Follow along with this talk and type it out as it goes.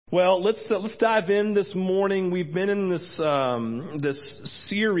Well, let's dive in this morning. We've been in this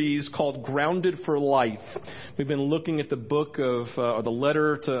series called Grounded for Life. We've been looking at the book of the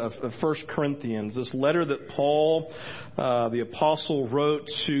letter of 1 Corinthians, this letter that Paul, the apostle, wrote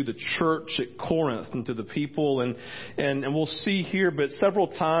to the church at Corinth and to the people. And we'll see here, but several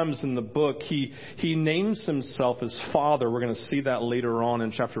times in the book, he names himself as Father. We're going to see that later on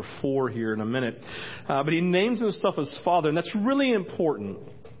in chapter 4 here in a minute. But he names himself as Father, and that's really important.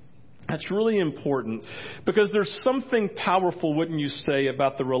 That's really important because there's something powerful, wouldn't you say,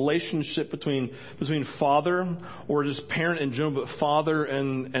 about the relationship between father or just parent in general, but father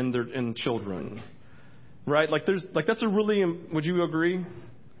and children, right? That's a really, would you agree?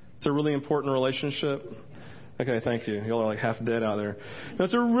 It's a really important relationship. Okay, thank you. Y'all are like half dead out there.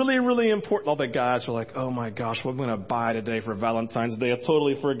 That's a really, really important. All the guys are like, oh my gosh, what am I going to buy today for Valentine's Day? I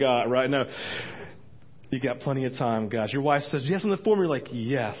totally forgot, right? No. You got plenty of time, guys. Your wife says, yes, on the phone. You're like,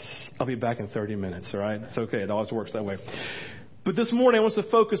 yes, I'll be back in 30 minutes, all right? It's okay. It always works that way. But this morning I want to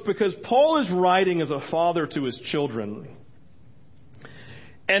focus because Paul is writing as a father to his children.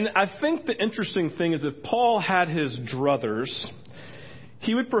 And I think the interesting thing is if Paul had his druthers,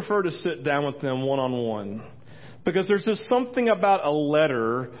 he would prefer to sit down with them one-on-one. Because there's just something about a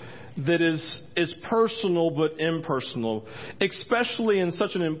letter that is personal but impersonal, especially in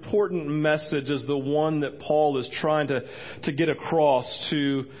such an important message as the one that Paul is trying to get across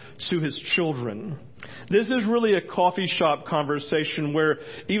to his children. This is really a coffee shop conversation where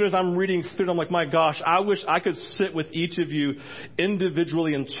even as I'm reading through it, I'm like, my gosh, I wish I could sit with each of you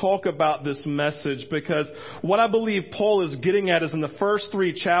individually and talk about this message, because what I believe Paul is getting at is in the first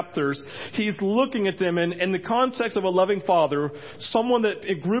 3 chapters, he's looking at them in the context of a loving father,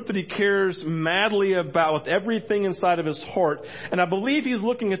 a group that he cares madly about with everything inside of his heart. And I believe he's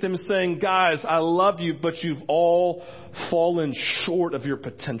looking at them and saying, guys, I love you, but you've all fallen short of your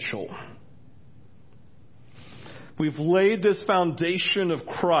potential. We've laid this foundation of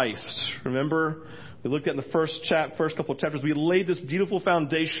Christ. Remember, we looked at in the first couple of chapters, we laid this beautiful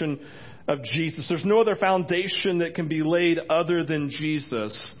foundation of Jesus. There's no other foundation that can be laid other than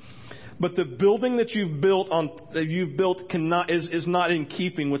Jesus. But the building that you've built is not in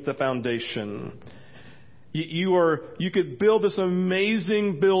keeping with the foundation. You could build this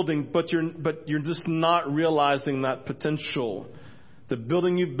amazing building, but you're just not realizing that potential. The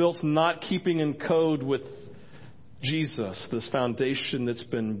building you've built's not keeping in code with Jesus, this foundation that's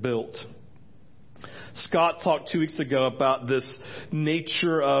been built. Scott talked 2 weeks ago about this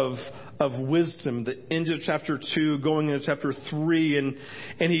nature of wisdom, the end of chapter 2 going into chapter 3.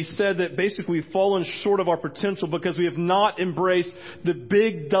 And he said that basically we've fallen short of our potential because we have not embraced the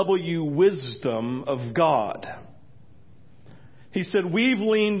big W wisdom of God. He said we've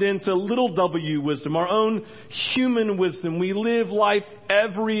leaned into little w wisdom, our own human wisdom. We live life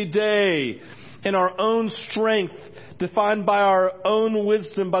every day in our own strength, defined by our own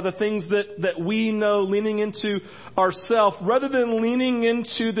wisdom, by the things that we know, leaning into ourselves, rather than leaning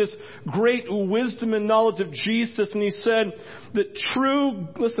into this great wisdom and knowledge of Jesus. And he said that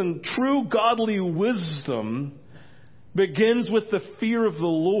true godly wisdom begins with the fear of the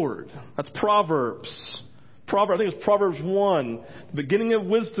Lord. That's Proverbs. I think it's Proverbs 1. The beginning of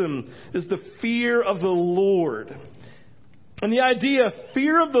wisdom is the fear of the Lord. And the idea of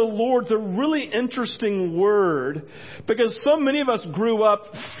fear of the Lord is a really interesting word, because so many of us grew up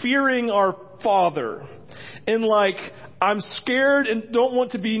fearing our father. And I'm scared and don't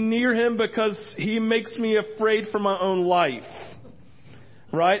want to be near him because he makes me afraid for my own life.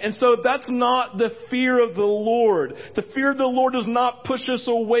 Right? And so that's not the fear of the Lord. The fear of the Lord does not push us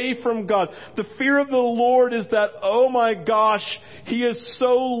away from God. The fear of the Lord is that, oh my gosh, he is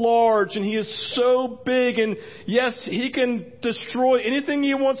so large and he is so big, and yes, he can destroy anything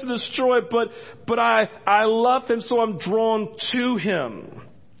he wants to destroy, but I love him, so I'm drawn to him.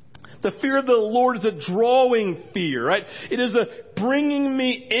 The fear of the Lord is a drawing fear, right? It is a bringing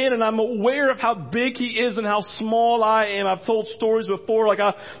me in, and I'm aware of how big he is and how small I am. I've told stories before,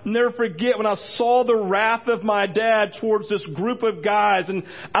 I'll never forget when I saw the wrath of my dad towards this group of guys, and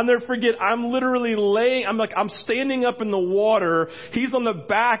I'll never forget, I'm literally I'm standing up in the water. He's on the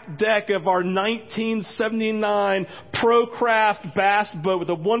back deck of our 1979 Procraft bass boat with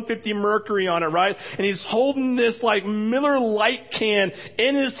a 150 Mercury on it, right? And he's holding this Miller Lite can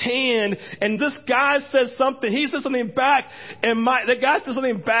in his hand, and this guy says something. He says something back, and the guy says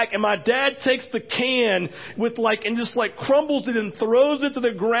something back, and my dad takes the can and just crumbles it and throws it to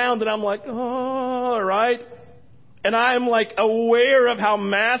the ground, and I'm like, oh, right? And I'm like aware of how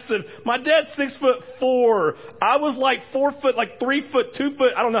massive. My dad's 6'4". I was like 4 foot, like 3 foot, 2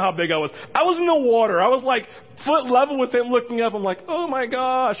 foot. I don't know how big I was. I was in the water. I was like foot level with him looking up. I'm like, oh my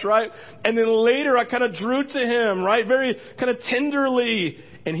gosh, right? And then later I kind of drew to him, right? Very kind of tenderly.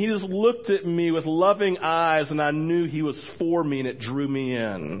 And he just looked at me with loving eyes, and I knew he was for me, and it drew me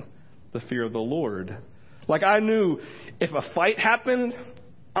in. The fear of the Lord. Like I knew if a fight happened,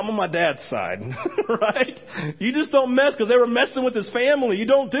 I'm on my dad's side, right? You just don't mess because they were messing with his family. You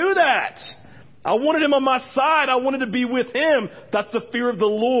don't do that. I wanted him on my side. I wanted to be with him. That's the fear of the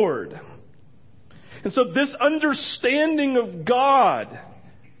Lord. And so this understanding of God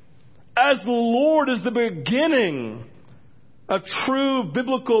as the Lord is the beginning of true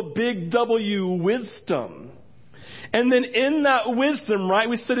biblical big W wisdom. And then in that wisdom, right,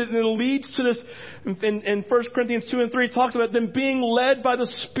 we said it leads to this in 1 Corinthians 2 and 3, it talks about them being led by the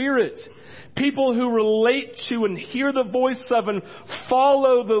Spirit. People who relate to and hear the voice of and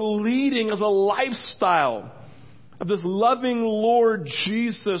follow the leading as a lifestyle of this loving Lord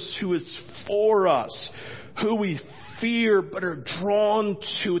Jesus who is for us, who we fear but are drawn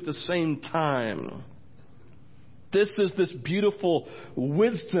to at the same time. This is this beautiful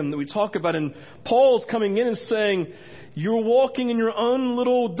wisdom that we talk about. And Paul's coming in and saying, you're walking in your own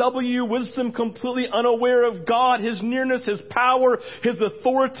little W wisdom, completely unaware of God, His nearness, His power, His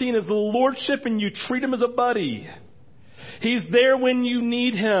authority, and His lordship, and you treat Him as a buddy. He's there when you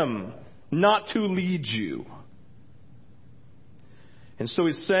need Him, not to lead you. And so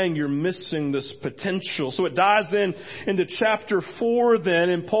he's saying you're missing this potential. So it dives into chapter 4 then,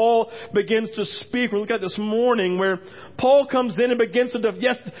 and Paul begins to speak. We're looking at this morning where Paul comes in and begins to,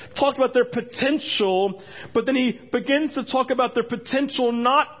 talk about their potential, but then he begins to talk about their potential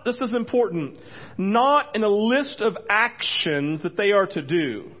not, this is important, not in a list of actions that they are to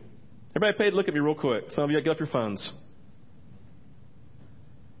do. Everybody look at me real quick. Some of you get off your phones.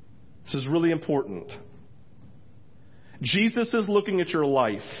 This is really important. Jesus is looking at your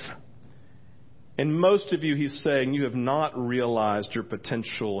life, and most of you, he's saying, you have not realized your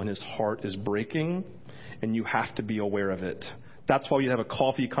potential, and his heart is breaking, and you have to be aware of it. That's why you have a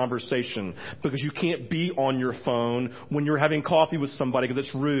coffee conversation, because you can't be on your phone when you're having coffee with somebody, because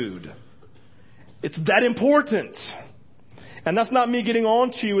it's rude. It's that important. And that's not me getting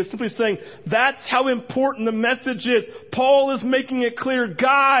on to you. It's simply saying that's how important the message is. Paul is making it clear.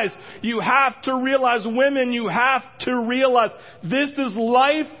 Guys, you have to realize, women, you have to realize this is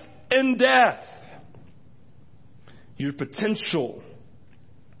life and death. Your potential.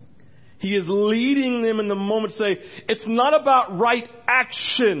 He is leading them in the moment to say, it's not about right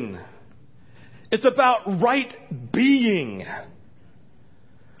action. It's about right being.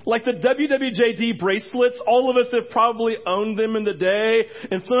 Like the WWJD bracelets, all of us have probably owned them in the day,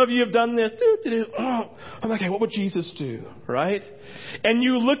 and some of you have done this. I'm like, hey, what would Jesus do, right? And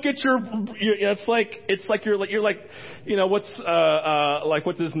you look at it's like you're like, you know,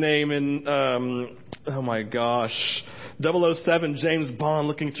 what's his name in, oh my gosh, 007, James Bond,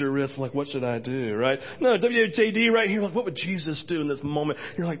 looking at your wrist, like, what should I do, right? No, WWJD right here, like, what would Jesus do in this moment?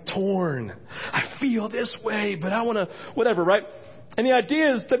 You're like torn. I feel this way, but I want to, whatever, right? And the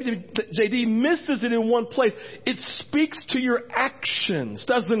idea is WWJD misses it in one place. It speaks to your actions,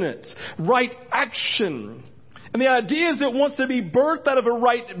 doesn't it? Right action. And the idea is it wants to be birthed out of a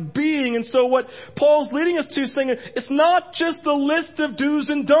right being. And so what Paul's leading us to is saying it's not just a list of do's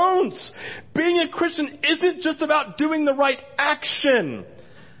and don'ts. Being a Christian isn't just about doing the right action.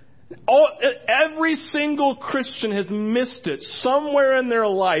 Every single Christian has missed it somewhere in their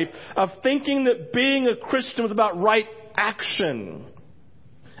life of thinking that being a Christian was about right action,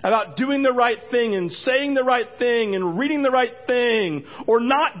 about doing the right thing and saying the right thing and reading the right thing, or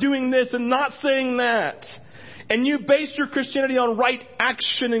not doing this and not saying that. And you base your Christianity on right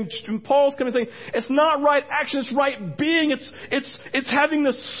action, and Paul's coming saying it's not right action, it's right being. It's having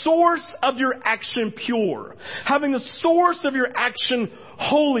the source of your action pure, having the source of your action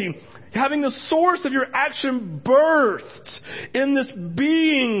holy, having the source of your action birthed in this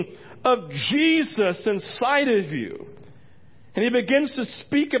being of Jesus inside of you. And he begins to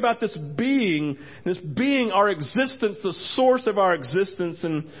speak about this being, our existence, the source of our existence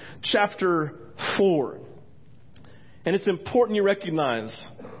in chapter 4. And it's important you recognize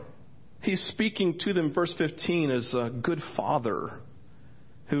he's speaking to them, verse 15, as a good father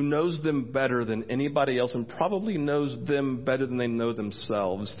who knows them better than anybody else, and probably knows them better than they know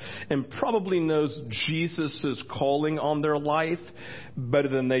themselves, and probably knows Jesus' calling on their life better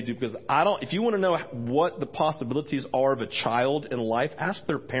than they do. Because if you want to know what the possibilities are of a child in life, ask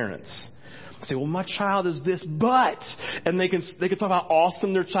their parents. Say, well, my child is this, but, and they can talk about how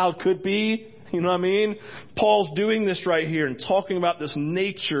awesome their child could be. You know what I mean? Paul's doing this right here and talking about this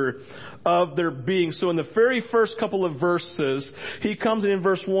nature of their being. So in the very first couple of verses, he comes in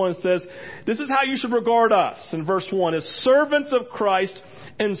verse 1 and says, this is how you should regard us. In verse 1, as servants of Christ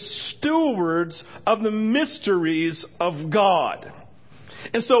and stewards of the mysteries of God.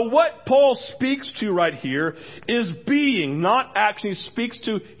 And so what Paul speaks to right here is being, not actually speaks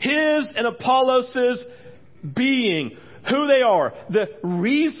to his and Apollos' being, who they are, the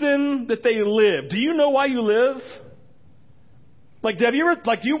reason that they live. Do you know why you live? Like, have you ever,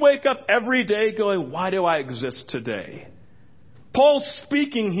 do you wake up every day going, why do I exist today? Paul's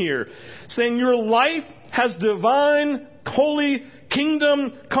speaking here, saying your life has divine, holy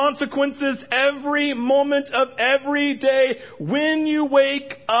kingdom consequences every moment of every day. When you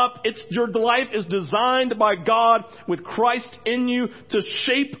wake up, your life is designed by God with Christ in you to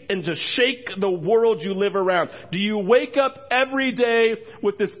shape and to shake the world you live around. Do you wake up every day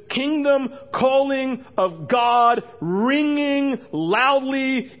with this kingdom calling of God ringing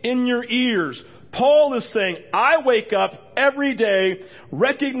loudly in your ears? Paul is saying, I wake up every day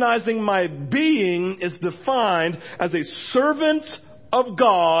recognizing my being is defined as a servant of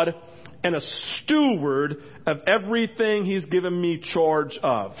God and a steward of everything He's given me charge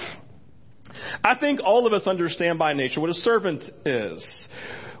of. I think all of us understand by nature what a servant is.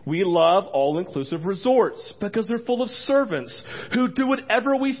 We love all-inclusive resorts because they're full of servants who do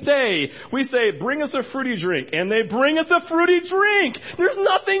whatever we say. We say, bring us a fruity drink, and they bring us a fruity drink. There's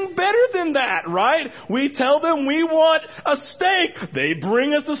nothing better than that, right? We tell them we want a steak. They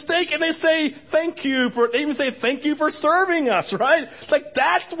bring us a steak, and they say, they even say, thank you for serving us, right? It's like,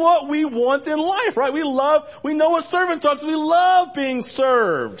 that's what we want in life, right? We know what servant talks. We love being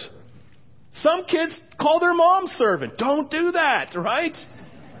served. Some kids call their mom servant. Don't do that, right?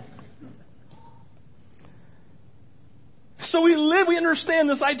 So we understand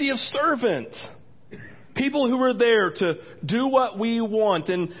this idea of servant. People who are there to do what we want,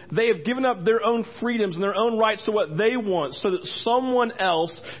 and they have given up their own freedoms and their own rights to what they want so that someone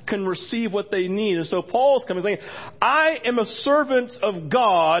else can receive what they need. And so Paul's coming saying, I am a servant of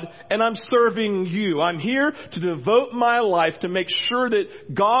God and I'm serving you. I'm here to devote my life to make sure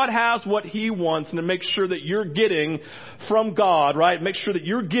that God has what He wants and to make sure that you're getting from God, right? Make sure that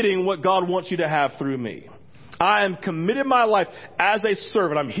you're getting what God wants you to have through me. I am committed my life as a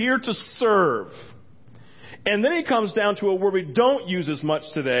servant. I'm here to serve. And then he comes down to a word we don't use as much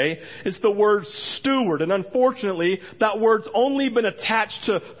today. It's the word steward. And unfortunately, that word's only been attached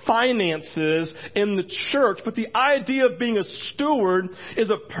to finances in the church. But the idea of being a steward is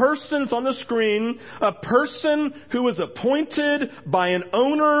a person, it's on the screen, a person who is appointed by an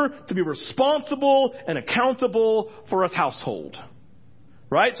owner to be responsible and accountable for his household.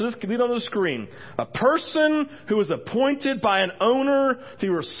 Right? So this can be on the screen. A person who is appointed by an owner to be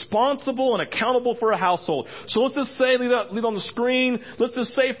responsible and accountable for a household. So let's just say, leave on the screen, let's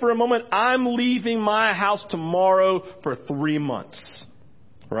just say for a moment, I'm leaving my house tomorrow for 3 months.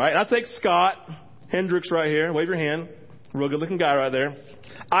 Right? I take Scott Hendricks right here. Wave your hand. Real good looking guy right there.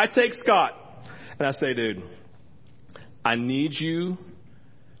 I take Scott and I say, dude, I need you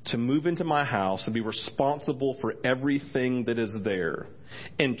to move into my house and be responsible for everything that is there.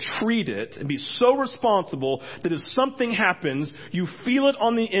 And treat it and be so responsible that if something happens, you feel it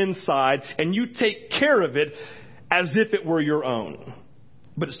on the inside and you take care of it as if it were your own.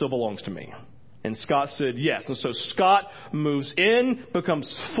 But it still belongs to me. And Scott said yes. And so Scott moves in,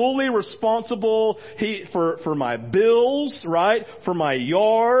 becomes fully responsible for my bills, right? For my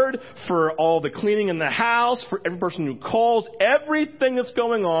yard, for all the cleaning in the house, for every person who calls, everything that's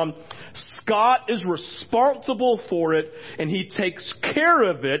going on. Scott is responsible for it, and he takes care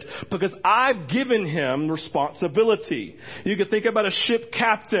of it because I've given him responsibility. You can think about a ship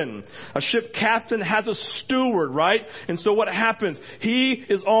captain. A ship captain has a steward, right? And so what happens? He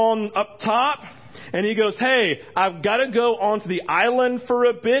is on up top, and he goes, hey, I've got to go onto the island for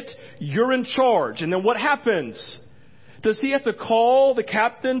a bit. You're in charge. And then what happens? Does he have to call the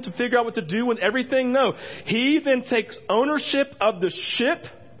captain to figure out what to do with everything? No. He then takes ownership of the ship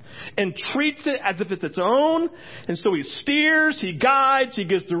and treats it as if it's its own. And so he steers, he guides, he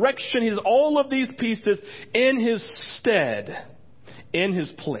gives direction. He does all of these pieces in his stead, in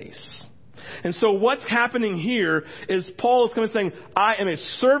his place. And so what's happening here is Paul is coming saying, I am a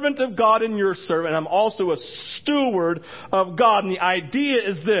servant of God and you're a servant. And I'm also a steward of God. And the idea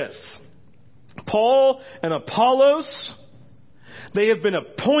is this. Paul and Apollos, they have been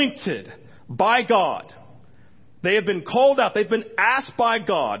appointed by God. They have been called out. They've been asked by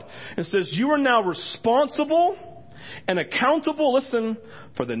God and says, you are now responsible and accountable, listen,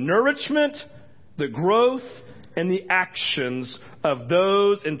 for the nourishment, the growth, and the actions of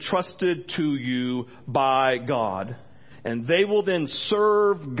those entrusted to you by God. And they will then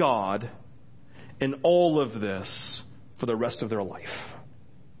serve God in all of this for the rest of their life.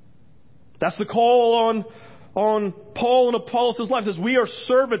 That's the call on Paul and Apollos' life. It says we are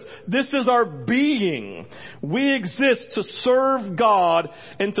servants. This is our being. We exist to serve God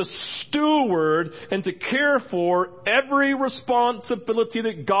and to steward and to care for every responsibility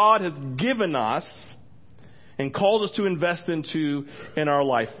that God has given us and called us to invest into in our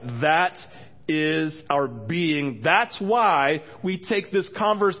life. That is our being. That's why we take this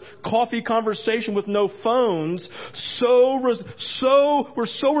coffee conversation with no phones we're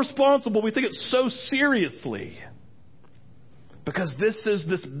so responsible. We take it so seriously. Because this is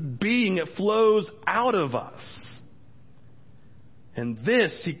this being. It flows out of us. And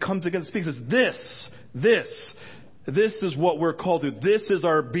this, he comes again and speaks as this is what we're called to. This is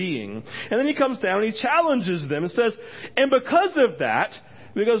our being. And then he comes down and he challenges them and says, and because of that,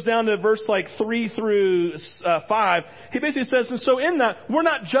 he goes down to verse 3 through 5. He basically says, and so in that, we're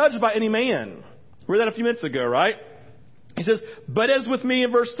not judged by any man. We read that a few minutes ago, right? He says, but as with me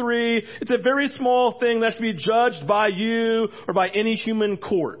in verse 3, it's a very small thing that should be judged by you or by any human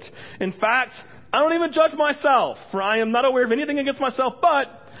court. In fact, I don't even judge myself, for I am not aware of anything against myself, but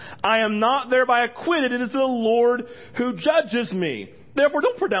I am not thereby acquitted. It is the Lord who judges me. Therefore,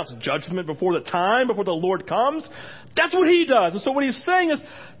 don't pronounce judgment before the Lord comes. That's what he does. And so what he's saying is,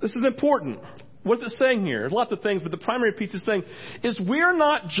 this is important. What's it saying here? There's lots of things, but the primary piece is saying is we're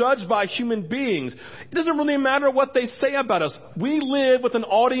not judged by human beings. It doesn't really matter what they say about us. We live with an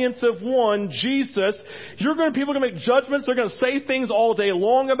audience of one, Jesus. People are going to make judgments. They're going to say things all day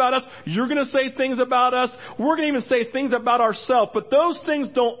long about us. You're going to say things about us. We're going to even say things about ourselves. But those things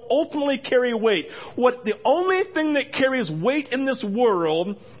don't ultimately carry weight. The only thing that carries weight in this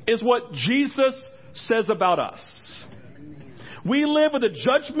world is what Jesus says about us. We live with the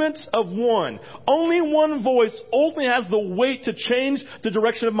judgment of one. Only one voice ultimately has the weight to change the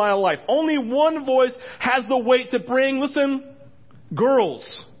direction of my life. Only one voice has the weight to bring, listen,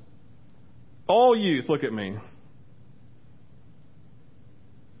 girls, all youth, look at me.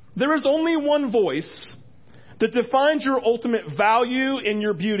 There is only one voice that defines your ultimate value and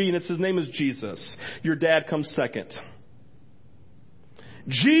your beauty, and his name is Jesus. Your dad comes second.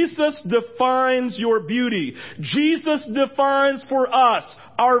 Jesus defines your beauty. Jesus defines for us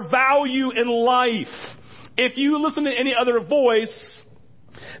our value in life. If you listen to any other voice,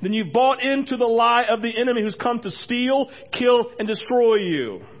 then you've bought into the lie of the enemy who's come to steal, kill, and destroy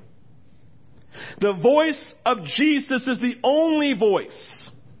you. The voice of Jesus is the only voice.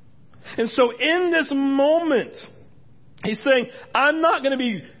 And so in this moment, he's saying, I'm not going to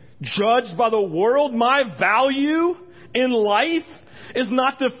be judged by the world. My value in life is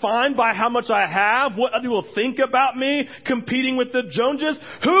not defined by how much I have, what other people think about me, competing with the Joneses.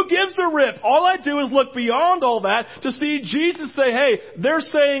 Who gives a rip? All I do is look beyond all that to see Jesus say, hey, they're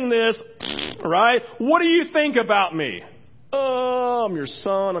saying this, right? What do you think about me? Oh, I'm your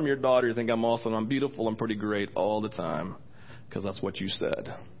son, I'm your daughter. You think I'm awesome, I'm beautiful, I'm pretty great all the time. Because that's what you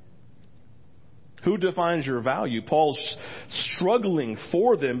said. Who defines your value? Paul's struggling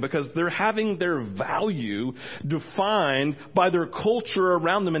for them because they're having their value defined by their culture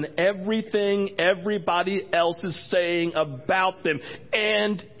around them and everything everybody else is saying about them.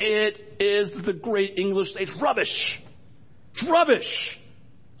 And it is the great English say, it's rubbish. It's rubbish.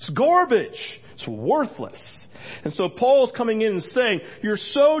 It's garbage. It's worthless. And so Paul's coming in and saying, you're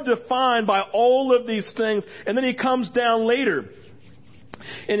so defined by all of these things. And then he comes down later.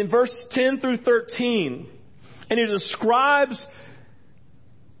 And in verse 10 through 13, and he describes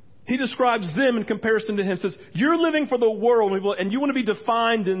them in comparison to him. Says, you're living for the world, and you want to be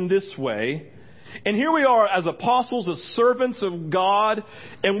defined in this way. And here we are as apostles, as servants of God,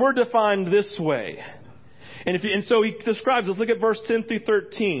 and we're defined this way. And so he describes, let's look at verse 10 through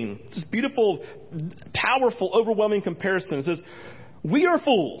 13. It's this beautiful, powerful, overwhelming comparison. It says, we are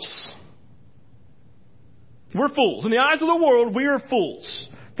fools. We're fools. In the eyes of the world, we are fools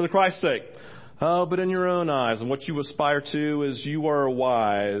for Christ's sake. Oh, but in your own eyes, and what you aspire to is you are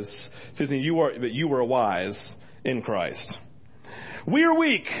wise. Excuse me, you are wise in Christ. We are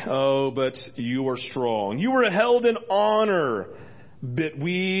weak. Oh, but you are strong. You are held in honor, but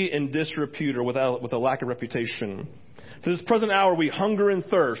we in disrepute or with a lack of reputation. For this present hour, we hunger and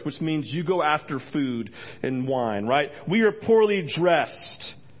thirst, which means you go after food and wine, right? We are poorly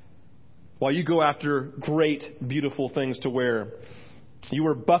dressed, while you go after great, beautiful things to wear. You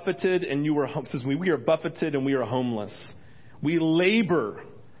are buffeted and we are buffeted and we are homeless. We labor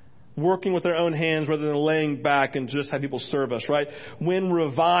working with our own hands rather than laying back and just have people serve us, right? When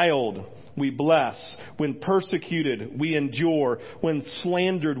reviled, we bless. When persecuted, we endure. When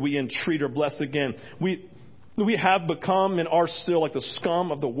slandered, we entreat or bless again. We have become and are still like the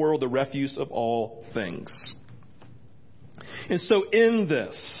scum of the world, the refuse of all things. And so in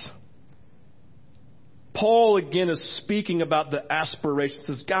this, Paul again is speaking about the aspirations.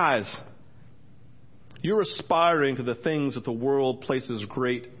 He says, guys, you're aspiring to the things that the world places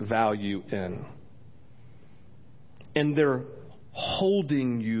great value in. And they're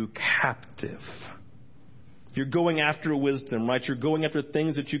holding you captive. You're going after wisdom, right? You're going after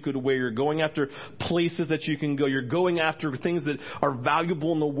things that you could wear. You're going after places that you can go. You're going after things that are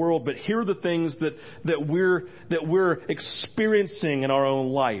valuable in the world. But here are the things that we're experiencing in our own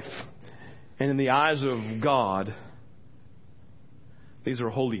life. And in the eyes of God, these are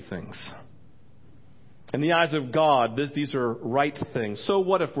holy things. In the eyes of God, these are right things. So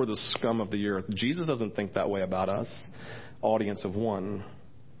what if we're the scum of the earth? Jesus doesn't think that way about us, audience of one.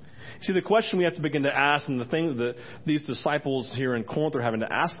 See, the question we have to begin to ask, and the thing that these disciples here in Corinth are having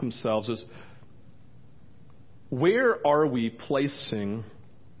to ask themselves is, where are we placing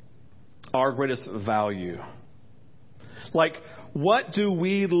our greatest value? Like, what do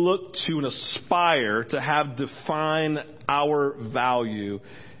we look to and aspire to have define our value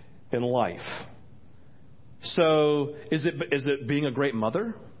in life? So is it being a great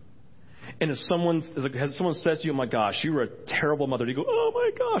mother? And has someone said to you, oh my gosh, you were a terrible mother, you go, oh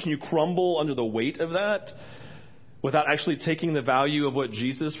my gosh, and you crumble under the weight of that without actually taking the value of what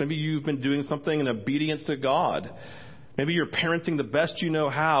Jesus, maybe you've been doing something in obedience to God. Maybe you're parenting the best you know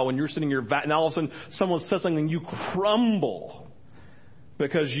how, and you're sitting here, and all of a sudden someone says something and you crumble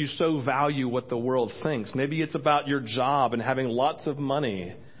because you so value what the world thinks. Maybe it's about your job and having lots of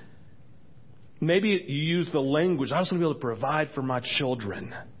money. Maybe you use the language, I just want to be able to provide for my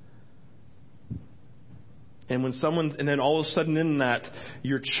children. And then all of a sudden in that,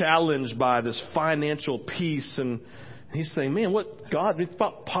 you're challenged by this financial piece. And he's saying, man, God, it's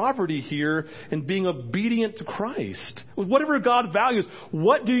about poverty here and being obedient to Christ. Whatever God values,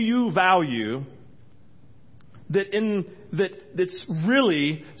 what do you value that's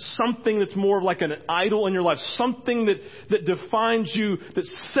really something that's more like an idol in your life, something that defines you, that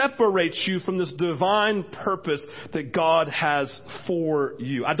separates you from this divine purpose that God has for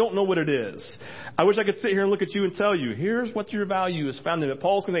you? I don't know what it is. I wish I could sit here and look at you and tell you, here's what your value is found in. But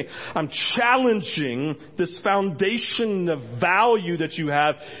Paul's going to say, I'm challenging this foundation of value that you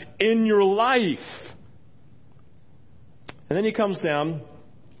have in your life. And then he comes down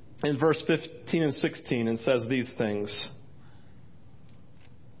in verse 15 and 16 and says these things.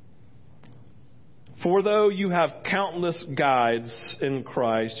 For though you have countless guides in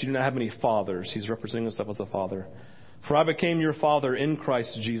Christ, you do not have any fathers. He's representing himself as a father. For I became your father in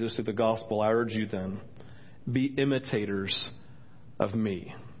Christ Jesus through the gospel. I urge you then, be imitators of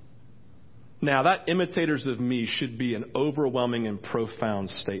me. Now that imitators of me should be an overwhelming and profound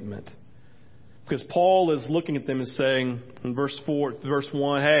statement. Because Paul is looking at them and saying in verse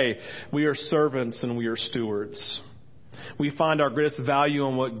 1, hey, we are servants and we are stewards. We find our greatest value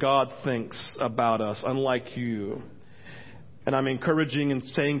in what God thinks about us, unlike you. And I'm encouraging and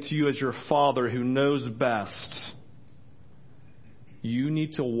saying to you as your father who knows best, you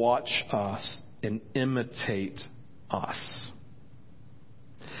need to watch us and imitate us.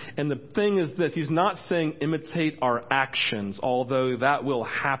 And the thing is this, he's not saying imitate our actions, although that will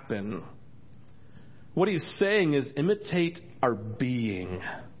happen. What he's saying is imitate our being.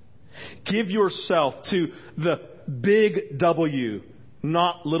 Give yourself to the big W,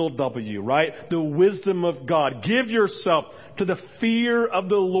 not little w, right? The wisdom of God. Give yourself to the fear of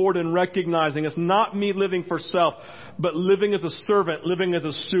the Lord and recognizing it's not me living for self, but living as a servant, living as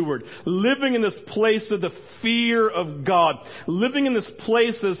a steward, living in this place of the fear of God, living in this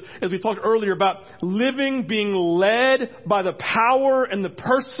place as we talked earlier about living, being led by the power and the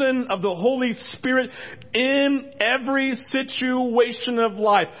person of the Holy Spirit in every situation of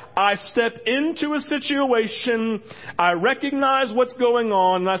life. I step into a situation, I recognize what's going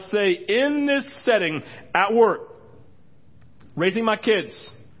on, and I say, in this setting, at work, raising my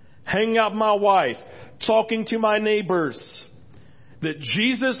kids, hanging out with my wife, talking to my neighbors, that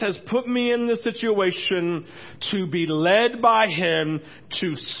Jesus has put me in this situation to be led by Him,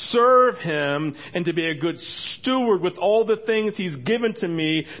 to serve Him, and to be a good steward with all the things He's given to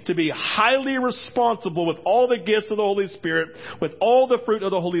me, to be highly responsible with all the gifts of the Holy Spirit, with all the fruit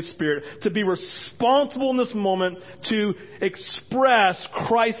of the Holy Spirit, to be responsible in this moment to express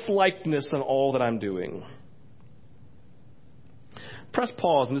Christ-likeness in all that I'm doing. Press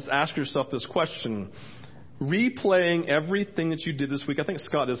pause and just ask yourself this question. replaying everything that you did this week. I think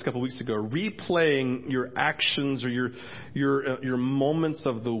Scott did this a couple weeks ago. Replaying your actions or your moments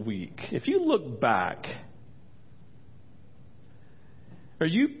of the week. If you look back, are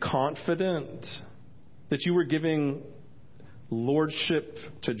you confident that you were giving lordship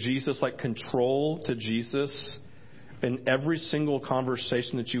to Jesus, like control to Jesus, in every single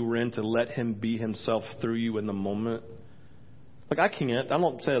conversation that you were in, to let him be himself through you in the moment? Like, I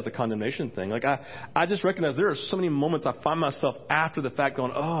don't say it as a condemnation thing. Like, I just recognize there are so many moments I find myself after the fact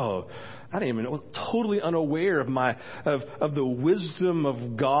going, oh, I didn't even know, I was totally unaware of the wisdom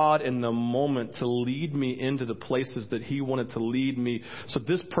of God in the moment to lead me into the places that he wanted to lead me, so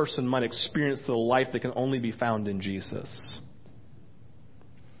this person might experience the life that can only be found in Jesus.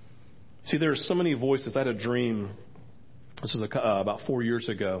 See, there are so many voices. I had a dream. This was about 4 years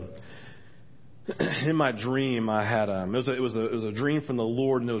ago. In my dream, I had it was a dream from the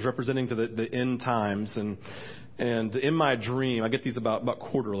Lord, and it was representing to the end times. And in my dream, I get these about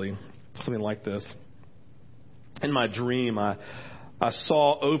quarterly, something like this. In my dream, I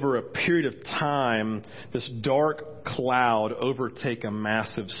saw over a period of time this dark cloud overtake a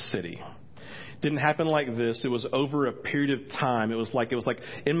massive city. Didn't happen like this. It was over a period of time. It was like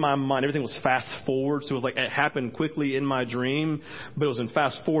in my mind, everything was fast forward. So it was like it happened quickly in my dream, but it was in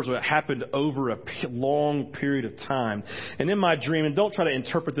fast forward. So it happened over a long period of time. And in my dream, and don't try to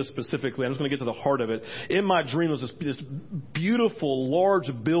interpret this specifically, I'm just going to get to the heart of it. In my dream was this beautiful, large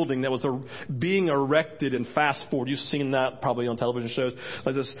building that was being erected in fast forward. You've seen that probably on television shows,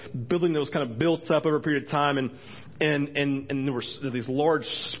 like this building that was kind of built up over a period of time. And there were these large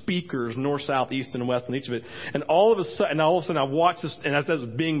speakers, north, south, east, and west, on each of it. And all of a sudden I watched this, and as that was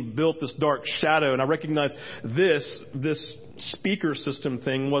being built, this dark shadow, and I recognized this speaker system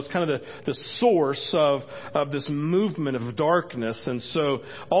thing was kind of the source of this movement of darkness. And so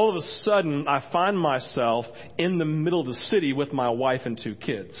all of a sudden, I find myself in the middle of the city with my wife and 2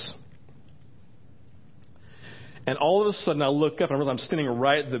 kids. And all of a sudden, I look up and I realize I'm standing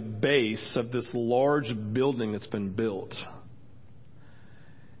right at the base of this large building that's been built.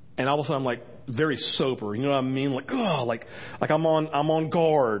 And all of a sudden, I'm like very sober. You know what I mean? Like, oh, like I'm on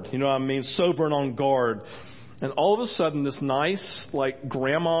guard. You know what I mean? Sober and on guard. And all of a sudden, this nice, like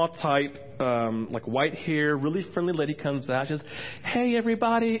grandma type, like white hair, really friendly lady comes out. She says, "Hey,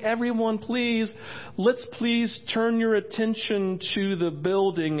 everyone, let's please turn your attention to the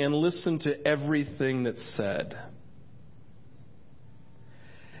building and listen to everything that's said."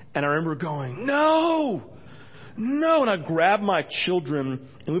 And I remember going, no. And I grabbed my children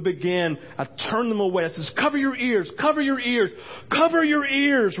and I turned them away. I says, cover your ears, right? Cover your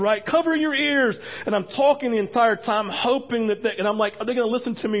ears. And I'm talking the entire time, hoping and I'm like, are they going to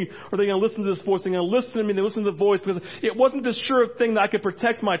listen to me? Or are they going to listen to this voice? They're going to listen to me. They listen to the voice, because it wasn't this sure thing that I could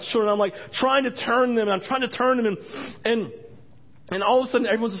protect my children. I'm like trying to turn them. And all of a sudden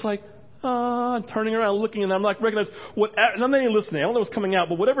everyone's just like, turning around, looking, and I'm like, recognize what, and I'm not even listening. I don't know what's coming out,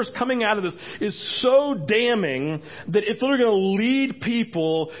 but whatever's coming out of this is so damning that it's literally going to lead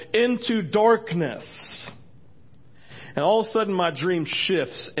people into darkness. And all of a sudden, my dream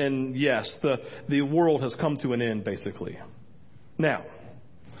shifts, and yes, the world has come to an end, basically. Now,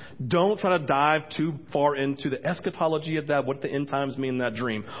 don't try to dive too far into the eschatology of that, what the end times mean in that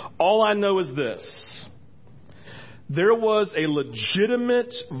dream. All I know is this. There was a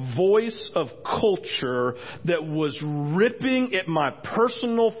legitimate voice of culture that was ripping at my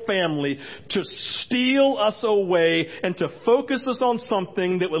personal family to steal us away and to focus us on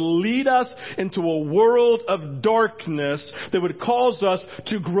something that would lead us into a world of darkness that would cause us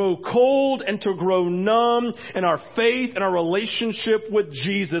to grow cold and to grow numb in our faith and our relationship with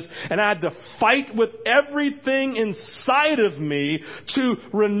Jesus. And I had to fight with everything inside of me to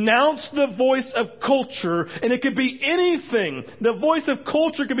renounce the voice of culture. And it could be anything. The voice of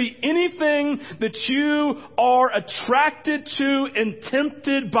culture could be anything that you are attracted to and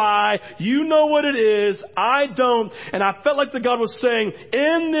tempted by. You know what it is. I don't. And I felt like the God was saying,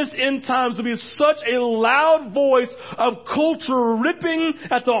 in this end times, there'll be such a loud voice of culture ripping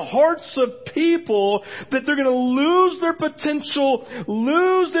at the hearts of people that they're going to lose their potential,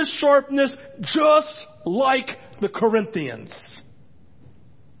 lose this sharpness, just like the Corinthians.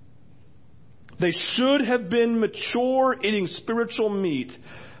 They should have been mature, eating spiritual meat.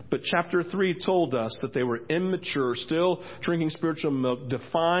 But chapter 3 told us that they were immature, still drinking spiritual milk,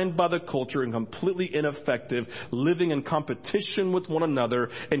 defined by the culture and completely ineffective, living in competition with one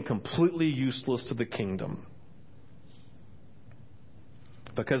another and completely useless to the kingdom.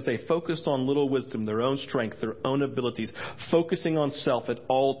 Because they focused on little wisdom, their own strength, their own abilities, focusing on self at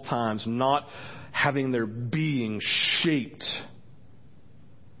all times, not having their being shaped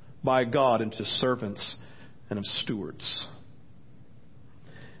by God into servants and of stewards.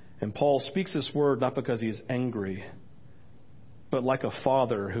 And Paul speaks this word not because he is angry, but like a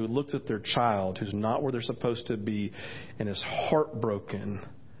father who looks at their child who's not where they're supposed to be and is heartbroken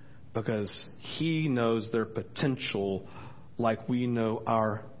because he knows their potential like we know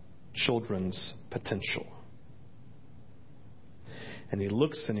our children's potential. And he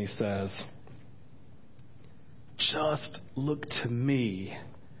looks and he says, just look to me.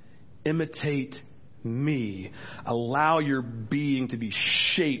 Imitate me. Allow your being to be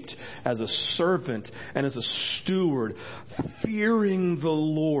shaped as a servant and as a steward, fearing the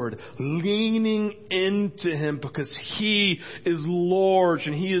Lord, leaning into him because he is large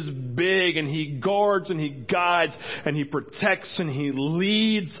and he is big and he guards and he guides and he protects and he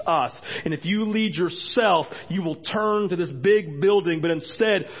leads us. And if you lead yourself, you will turn to this big building, but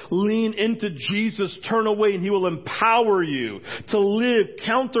instead lean into Jesus, turn away, and he will empower you to live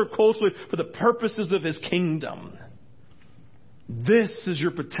counterculturally for the purposes of his kingdom. This is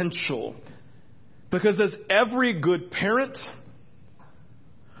your potential. Because as every good parent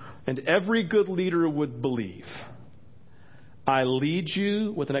and every good leader would believe, I lead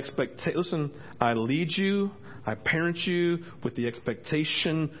you with an expectation. Listen, I lead you, I parent you with the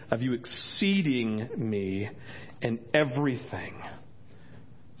expectation of you exceeding me in everything.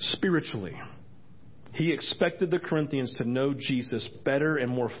 Spiritually, he expected the Corinthians to know Jesus better and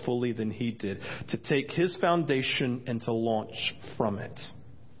more fully than he did, to take his foundation and to launch from it.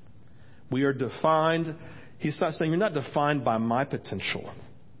 We are defined, he's not saying you're not defined by my potential.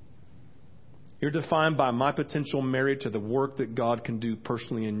 You're defined by my potential married to the work that God can do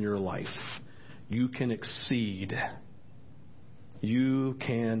personally in your life. You can exceed. You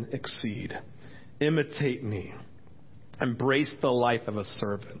can exceed. Imitate me. Embrace the life of a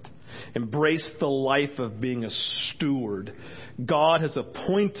servant. Embrace the life of being a steward. God has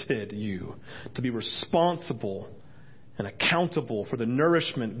appointed you to be responsible and accountable for the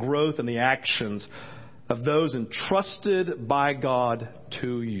nourishment, growth, and the actions of those entrusted by God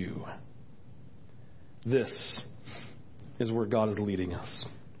to you. This is where God is leading us.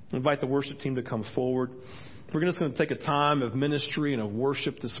 I invite the worship team to come forward. We're just going to take a time of ministry and of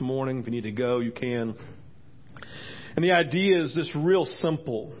worship this morning. If you need to go, you can. And the idea is this real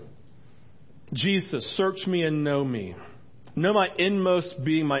simple. Jesus, search me and know me. Know my inmost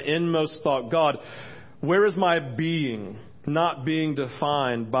being, my inmost thought. God, where is my being not being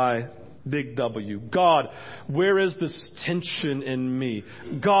defined by big W? God, where is this tension in me?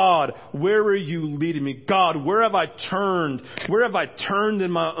 God, where are you leading me? God, where have I turned? Where have I turned in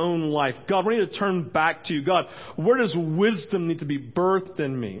my own life? God, we need to turn back to you. God, where does wisdom need to be birthed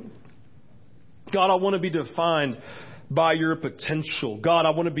in me? God, I want to be defined by your potential. God, I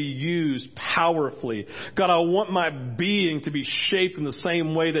want to be used powerfully. God, I want my being to be shaped in the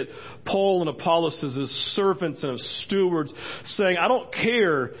same way that Paul and Apollos is as servants and as stewards, saying, I don't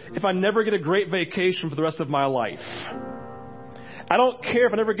care if I never get a great vacation for the rest of my life. I don't care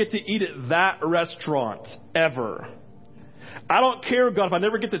if I never get to eat at that restaurant ever. I don't care, God, if I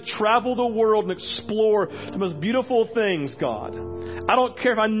never get to travel the world and explore the most beautiful things, God. I don't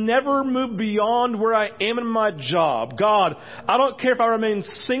care if I never move beyond where I am in my job. God, I don't care if I remain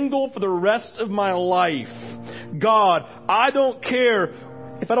single for the rest of my life. God, I don't care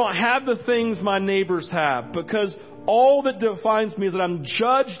if I don't have the things my neighbors have, because all that defines me is that I'm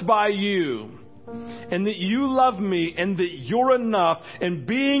judged by you. And that you love me and that you're enough, and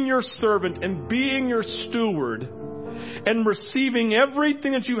being your servant and being your steward and receiving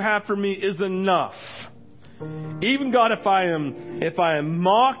everything that you have for me is enough. Even God, if I am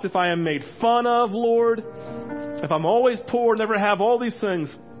mocked, if I am made fun of, Lord, if I'm always poor, never have all these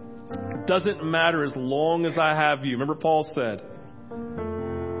things, it doesn't matter as long as I have you. Remember Paul said,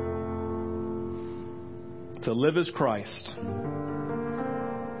 to live is Christ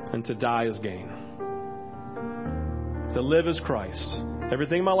and to die is gain. To live is Christ.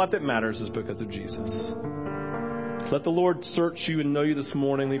 Everything in my life that matters is because of Jesus. Let the Lord search you and know you this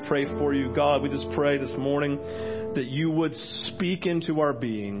morning. We pray for you. God, we just pray this morning that you would speak into our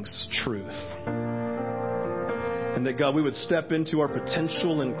beings truth. And that, God, we would step into our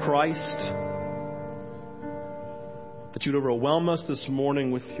potential in Christ. That you'd overwhelm us this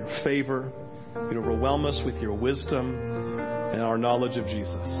morning with your favor. You'd overwhelm us with your wisdom and our knowledge of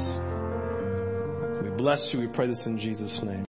Jesus. We bless you. We pray this in Jesus' name.